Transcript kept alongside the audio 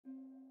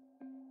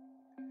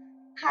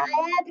Hi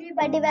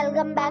everybody,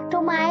 welcome back to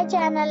my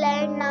channel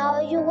and now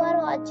you are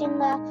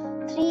watching a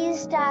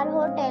 3-star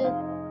hotel.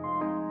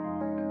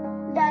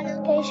 The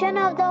location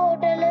of the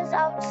hotel is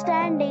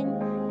outstanding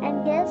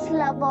and guests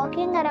love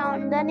walking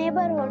around the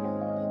neighborhood.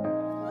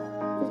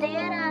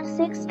 There are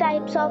 6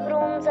 types of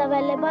rooms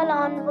available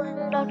on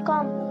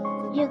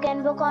booking.com. You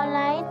can book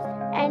online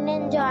and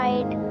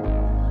enjoy it.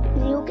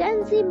 You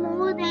can see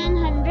more than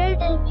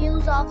 100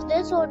 reviews of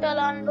this hotel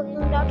on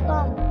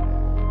booking.com.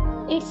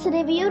 Its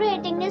review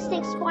rating is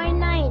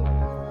 6.9,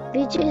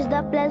 which is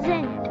the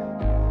pleasant.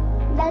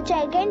 The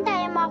check-in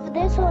time of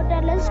this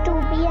hotel is 2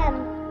 p.m.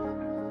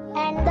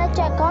 and the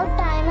checkout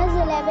time is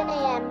 11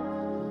 a.m.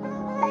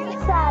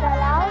 Pets are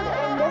allowed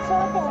in this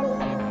hotel.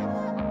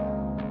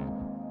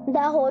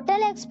 The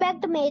hotel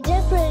accepts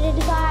major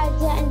credit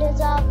cards and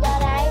reserves the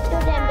right to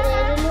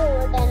temporarily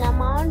hold an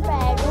amount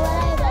prior to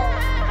arrival.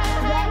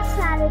 Guests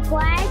are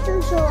required to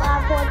show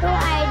a photo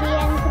ID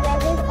and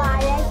credit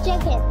card at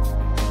check-in.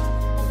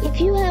 If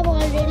you have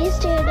already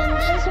stayed in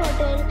this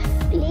hotel,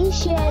 please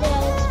share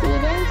your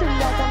experience in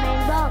the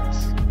comment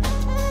box.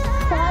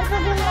 For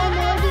booking or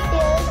more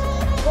details,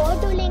 go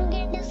to link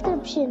in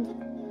description.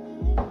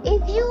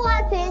 If you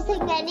are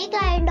facing any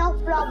kind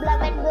of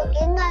problem in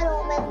booking a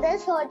room in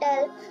this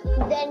hotel,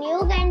 then you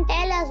can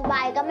tell us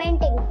by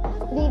commenting.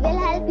 We will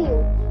help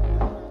you.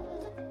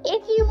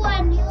 If you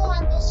are new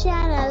on this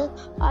channel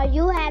or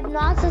you have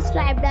not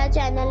subscribed our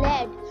channel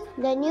yet,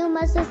 then you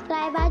must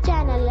subscribe our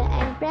channel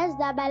and press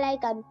the bell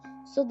icon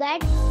so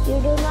that you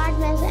do not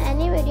miss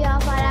any video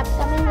of our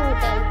upcoming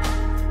hotel.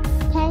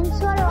 Thanks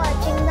for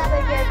watching the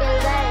video till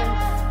the end.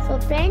 So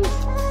friends,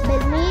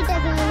 we'll meet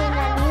again in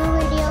a new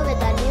video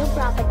with a new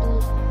property.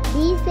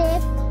 Be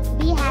safe,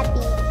 be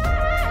happy.